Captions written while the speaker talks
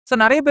So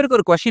நிறைய பேருக்கு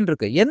ஒரு கொஸ்டின்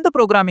இருக்கு. எந்த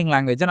ப்ரோகிராமிங்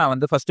லாங்குவேஜை நான்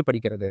வந்து ஃபர்ஸ்ட்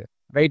படிக்கிறது?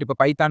 ரைட். இப்போ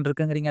பைத்தான்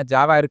இருக்குங்கிறீங்க,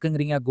 ஜாவா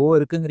இருக்குங்கிறீங்க, கோ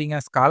இருக்குங்கிறீங்க,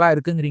 ஸ்காலா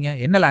இருக்குங்கிறீங்க.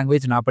 என்ன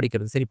லாங்குவேஜ் நான்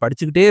படிக்கிறது? சரி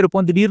படிச்சுக்கிட்டே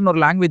இருப்போம். திடீர்னு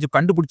ஒரு லாங்குவேஜ்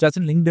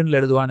கண்டுபிடிச்சாச்சுன்னு லிங்க்டின்ல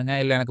எழுதுவானுங்க.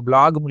 இல்ல எனக்கு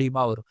பிளாக்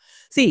மூலியமா வரும்.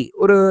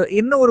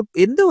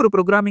 எந்த ஒரு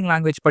ப்ரோகிராமிங்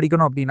லாங்குவேஜ்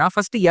படிக்கணும் அப்படின்னா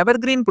ஃபர்ஸ்ட்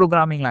எவர்கிரீன்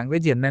ப்ரோகிராமிங்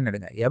லாங்குவேஜ் என்னன்னு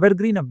எடுங்க.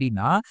 எவர்கிரீன்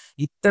அப்படின்னா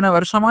இத்தனை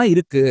வருஷமா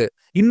இருக்கு,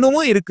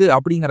 இன்னமும் இருக்கு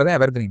அப்படிங்கிறத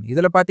எவர்கிரீன்.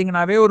 இதுல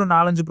பாத்தீங்கன்னாவே ஒரு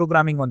 4-5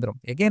 ப்ரோகிராமிங்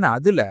வந்துடும். எகைன்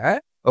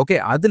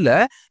அதுல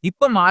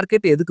இப்ப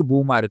மார்க்கெட் எதுக்கு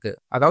பூமா இருக்கு?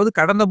 அதாவது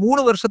கடந்த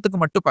 3 வருஷத்துக்கு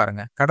மட்டும்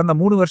பாருங்க. கடந்த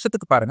 3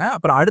 வருஷத்துக்கு பாருங்க.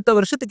 அப்புறம் அடுத்த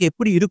வருஷத்துக்கு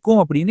எப்படி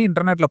இருக்கும் அப்படின்னு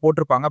இன்டர்நெட்ல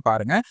போட்டிருப்பாங்க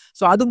பாருங்க.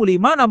 சோ அது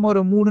மூலியமா நம்ம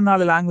ஒரு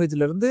 3-4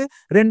 லாங்குவேஜ்ல இருந்து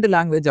 2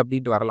 லாங்குவேஜ்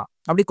அப்படின்ட்டு வரலாம்.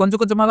 அப்படி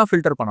கொஞ்சம் கொஞ்சமா தான்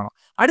ஃபில்டர் பண்ணணும்.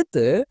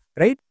 அடுத்து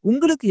ரைட்,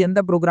 உங்களுக்கு எந்த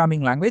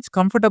ப்ரோகிராமிங் லாங்குவேஜ்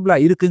கம்ஃபர்டபுளா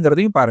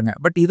இருக்குங்கிறதையும் பாருங்க.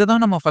 பட் இதை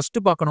தான் நம்ம ஃபர்ஸ்ட்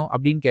பார்க்கணும்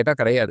அப்படின்னு கேட்டா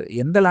கிடையாது.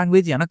 எந்த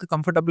லாங்குவேஜ் எனக்கு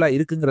கம்ஃபர்டபுளா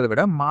இருக்குங்கிறத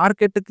விட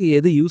மார்க்கெட்டுக்கு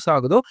எது யூஸ்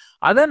ஆகுதோ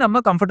அதை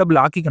நம்ம கம்ஃபர்டபுள்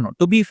ஆக்கிக்கணும்.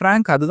 டு பி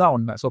ஃப்ராங்க் அதுதான்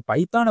உண்மை. ஸோ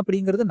பைத்தான்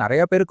அப்படிங்கிறது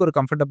நிறைய பேருக்கு ஒரு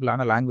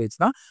கம்ஃபர்டபுளான லாங்குவேஜ்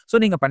தான். ஸோ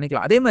நீங்க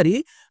பண்ணிக்கலாம். அதே மாதிரி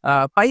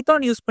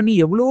பைத்தான் யூஸ் பண்ணி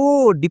எவ்வளோ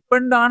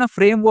டிபெண்டான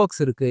ஃப்ரேம்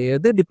ஒர்க்ஸ் இருக்கு,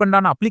 எது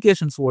டிபெண்டான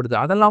அப்ளிகேஷன்ஸ் ஓடுது,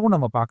 அதெல்லாமும்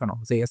நம்ம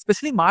பார்க்கணும். ஸோ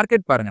எஸ்பெஷலி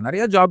மார்க்கெட் பாருங்க,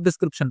 நிறைய ஜாப்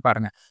டிஸ்கிரிப்ஷன்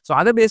பாருங்க. ஸோ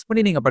அதை பேஸ்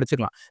பண்ணி நீங்க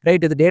படிச்சுக்கலாம்.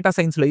 ரைட், இது டேட்டா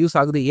சயின்ஸ்ல யூஸ்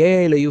ஆகுது,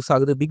 ஏஐல யூஸ்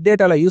ஆகுது, பிக்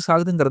டேட்டால யூஸ்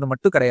ஆகுதுங்கிறது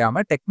மட்டும்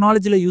கிடையாம,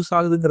 டெக்னாலஜில யூஸ்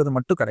ஆகுதுங்கிறது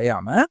மட்டும்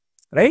கிடையாம,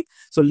 ரைட்.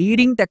 ஸோ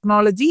லீடிங்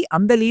டெக்னாலஜி,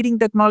 அந்த லீடிங்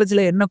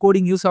டெக்னாலஜில என்ன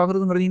கோடிங் யூஸ்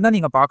ஆகுதுங்கிறதையும் தான்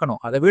நீங்க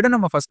பார்க்கணும். அதை விட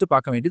நம்ம ஃபர்ஸ்ட்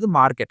பார்க்க வேண்டியது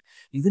மார்க்கெட்.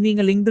 இது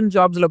நீங்க லிங்க்டின்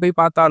ஜாப்ஸ்ல போய்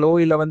பார்த்தாலோ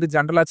இல்ல வந்து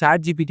ஜெனரலா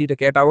சாட் ஜிபிடி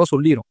கேட்டாவோ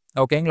சொல்லிரும்.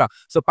 ஓகேங்களா?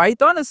 So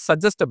Python is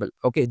suggestible.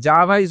 Okay,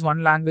 Java is one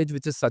language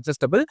which is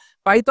suggestible.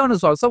 Python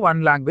is also one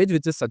language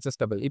which is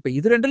suggestible. இப்போ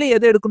இது ரெண்டுல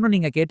எது எடுக்கணும்னு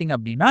நீங்க கேட்டீங்க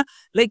அப்படின்னா,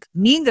 லைக்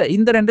நீங்க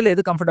இந்த ரெண்டுல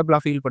எது கம்ஃபர்டபுளா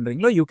ஃபீல்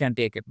பண்றீங்களோ you can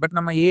take it. But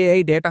நம்ம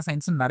ஏஐ டேட்டா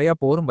சயின்ஸ் நிறைய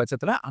போரும்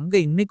பட்சத்துல அங்க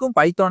இன்னைக்கும்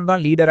பைத்தான்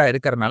தான் லீடரா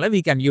இருக்கிறனால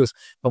வி கேன் யூஸ்.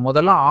 இப்போ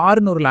முதல்ல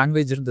 600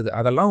 லாங்குவேஜ் இருந்தது.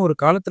 அதெல்லாம் ஒரு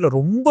காலத்துல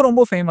ரொம்ப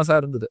ரொம்ப ஃபேமஸா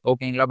இருந்தது.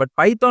 ஓகேங்களா? பட்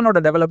பைத்தானோட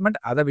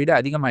டெவலப்மெண்ட் அதை விட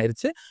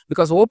அதிகமாயிருச்சு.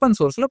 பிகாஸ் ஓப்பன்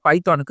சோர்ஸ்ல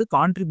பைத்தானுக்கு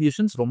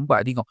கான்ட்ரிபியூஷன்ஸ் ரொம்ப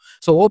அதிகம்.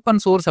 ஸோ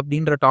ஓப்பன் சோர்ஸ்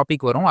அப்படின்ற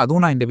டாபிக் வரும்.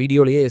 அதுவும் நான் இந்த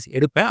வீடியோலயே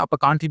எடுப்பேன். அப்ப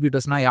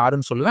கான்ட்ரிபியூட்டர்ஸ்னா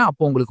யாருன்னு சொல்லுவேன்.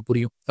 அப்போ உங்களுக்கு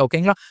புரியும்.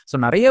 ஓகேங்களா? ஸோ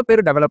நிறைய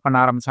பேர் டெவலப் பண்ண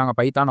ஆரம்பிச்சாங்க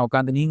பைத்தான்.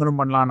 உட்காந்து நீங்களும்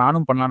பண்ணலாம்,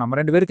 நானும் பண்ணலாம். நம்ம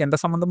 2 பேருக்கு எந்த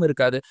சம்மந்தமும்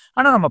இருக்காது.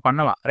 ஆனா நம்ம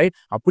பண்ணலாம். ரைட்.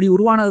 அப்படி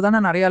உருவானது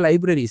தானே நிறைய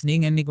லைப்ரரிஸ்.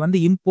 நீங்க இன்னைக்கு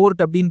வந்து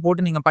இம்போர்ட் அப்படின்னு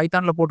போட்டு நீங்க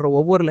பைத்தான்ல போடுற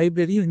ஒவ்வொரு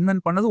லைப்ரரியும்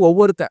இன்வென்ட் பண்ணது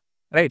ஒவ்வொருத்தர்.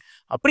 ரைட்.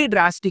 அப்படி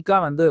டிராஸ்டிக்கா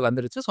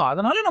வந்துருச்சு. ஸோ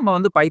அதனால நம்ம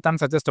வந்து பைத்தான்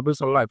சஜஸ்டபிள்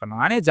சொல்லலாம். இப்போ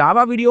நானே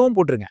ஜாவா வீடியோவும்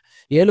போட்டிருக்கேன்.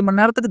 7 மணி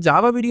நேரத்துக்கு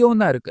ஜாவா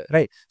வீடியோவும் தான் இருக்கு.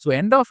 ரைட். ஸோ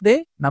எண்ட் ஆஃப் டே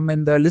நம்ம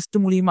இந்த லிஸ்ட்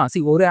மூலியமா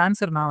ஒரு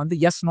ஆன்சர் நான் வந்து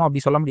எஸ் நோ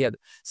அப்படி சொல்ல முடியாது.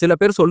 சில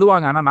பேர்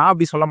சொல்லுவாங்க, ஆனா நான்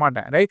அப்படி சொல்ல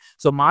மாட்டேன். Right.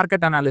 So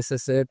market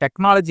analysis,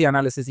 technology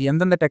analysis,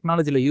 எந்தெந்த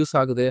டெக்னாலஜில யூஸ்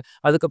ஆகுது,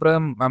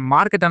 அதுக்கப்புறம்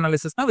market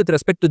அனாலிசிஸ்னா with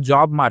respect to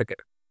job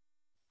market.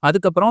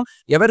 அதுக்கப்புறம்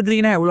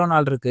எவர்கிரீனா எவ்வளோ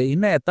நாள் இருக்கு,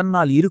 இன்னும் எத்தனை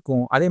நாள்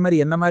இருக்கும், அதே மாதிரி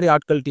என்ன மாதிரி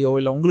ஆட்கள்கிட்டயோ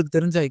இல்லை உங்களுக்கு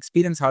தெரிஞ்ச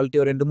எக்ஸ்பீரியன்ஸ்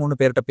ஆள்கிட்டயோ 2-3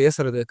 பேர்கிட்ட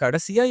பேசுறது,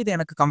 கடைசியா இது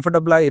எனக்கு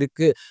கம்ஃபர்டபுளா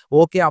இருக்கு,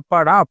 ஓகே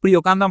அப்பாடா அப்படி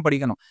உட்காந்து தான்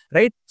படிக்கணும்.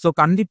 ரைட். ஸோ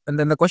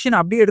இந்த கொஸ்டின்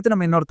அப்படியே எடுத்து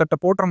நம்ம இன்னொருத்தட்ட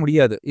போட்ட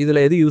முடியாது.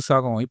 இதுல எது யூஸ்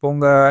ஆகும்? இப்போ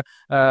உங்க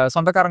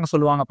சொந்தக்காரங்க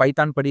சொல்லுவாங்க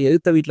பைத்தான் படி,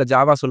 எதிர்த்த வீட்டில்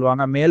ஜாவா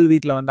சொல்லுவாங்க, மேல்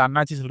வீட்டில் வந்து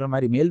அண்ணாச்சி சொல்ற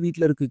மாதிரி மேல்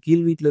வீட்டில் இருக்கு,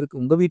 கீழ் வீட்டில் இருக்கு,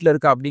 உங்க வீட்டில்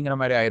இருக்கு அப்படிங்கிற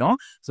மாதிரி ஆயிரும்.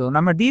 ஸோ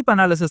நம்ம டீப்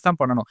அனாலிசிஸ்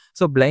தான் பண்ணணும்.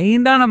 ஸோ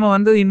பிளைண்டா நம்ம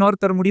வந்து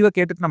இன்னொருத்தர் முடிவை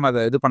கேட்டுட்டு நம்ம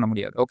அதை இது பண்ண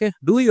முடியாது. Okay,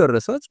 two your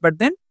research. But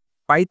then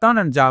Python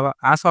and Java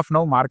as of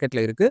now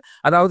மார்க்கெட்ல இருக்கு.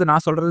 அதாவது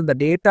நான் சொல்றது இந்த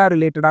டேட்டா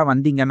ரிலேட்டடா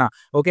வந்தீங்கன்னா,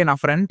 ஓகே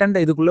நான் ஃப்ரண்ட்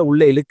அண்ட் இதுக்குள்ள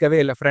உள்ள இழுக்கவே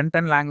இல்லை, front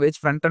and language,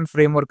 front and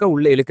frame ஒர்க்கை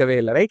உள்ள இழுக்கவே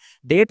இல்லை. ரைட்.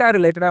 டேட்டா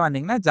ரிலேட்டடா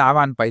வந்தீங்கன்னா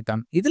ஜாவா அண்ட்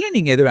பைத்தான், இதுல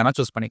நீங்க எது வேணா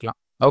சூஸ் பண்ணிக்கலாம்.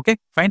 Okay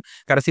fine.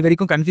 கடைசி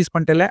வரைக்கும் கன்ஃபியூஸ்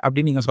பண்ணிட்டல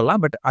அப்படின்னு நீங்க சொல்லலாம்.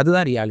 பட்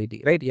அதுதான் reality.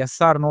 Right. S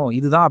R no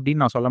இதுதான்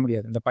அப்படின்னு நான் சொல்ல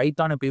முடியாது. இந்த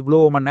பைத்தான் இப்போ இவ்வளோ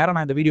மணி நேரம்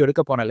நான் இந்த வீடியோ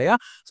எடுக்க போறேன் இல்லையா?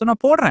 ஸோ நான்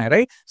போடுறேன்.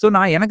 ரைட். ஸோ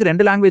எனக்கு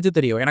 2 லாங்குவேஜும்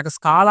தெரியும். எனக்கு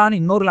ஸ்காலான்னு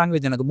இன்னொரு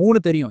லாங்குவேஜ் எனக்கு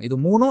 3 தெரியும். இது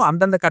 3ம்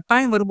அந்தந்த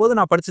கட்டாயம் வரும்போது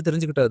நான் படிச்சு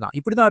தெரிஞ்சுக்கிட்டது தான்.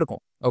 இப்படி தான்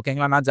இருக்கும்.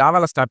 ஓகேங்களா? நான்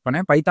ஜாவால ஸ்டார்ட்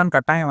பண்ணேன், பைத்தான்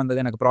கட்டாயம்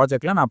வந்தது எனக்கு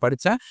ப்ராஜெக்ட்ல, நான்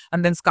படித்தேன்.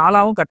 அண்ட் தென்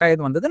ஸ்காலாவும்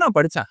கட்டாயம் வந்தது, நான்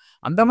படித்தேன்.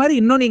 அந்த மாதிரி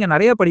இன்னும் நீங்க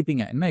நிறைய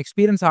படிப்பீங்க. இன்னும்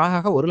எக்ஸ்பீரியன்ஸ்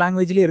ஆக ஒரு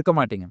லாங்குவேஜ்லேயே இருக்க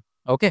மாட்டீங்க.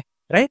 Okay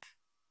right.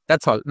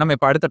 That's all. நம்ம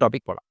இப்போ அடுத்த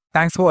டாபிக் போகலாம்.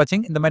 தேங்க்ஸ் ஃபார்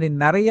வாட்சிங். இந்த மாதிரி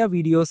நிறைய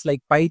videos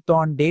like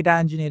Python, data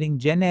engineering,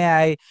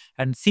 ஜென்ஏஐ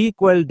and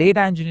SQL,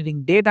 data engineering,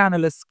 data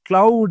analyst,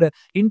 cloud,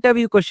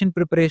 interview question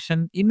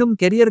preparation, இன்னும்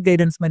கெரியர்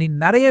கைடன்ஸ் மாதிரி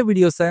நிறைய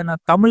வீடியோஸை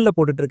நான் தமிழ்ல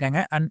போட்டுட்டு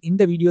இருக்கேங்க. அண்ட்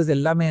இந்த வீடியோஸ்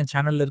எல்லாமே என்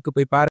சேனல்ல இருக்கு,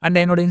 போய் பாரு. அண்ட்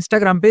என்னோட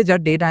Instagram page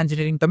data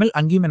engineering Tamil,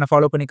 அங்கேயும் என்ன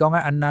ஃபாலோ பண்ணிக்கோங்க.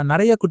 அண்ட் நான்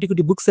நிறைய குட்டி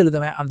குட்டி புக்ஸ்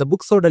எழுதுவேன். அந்த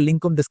புக்ஸோட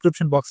லிங்க்கும்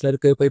டிஸ்கிரிப்ஷன் பாக்ஸ்ல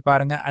இருக்கு, போய்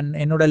பாருங்க. அண்ட்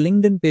என்னோட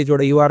லிங்க்டின்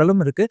பேஜோட URL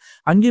இருக்கு,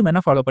 அங்கேயும்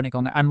என்ன ஃபாலோ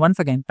பண்ணிக்கோங்க. And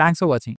once again thanks for வாட்சிங்.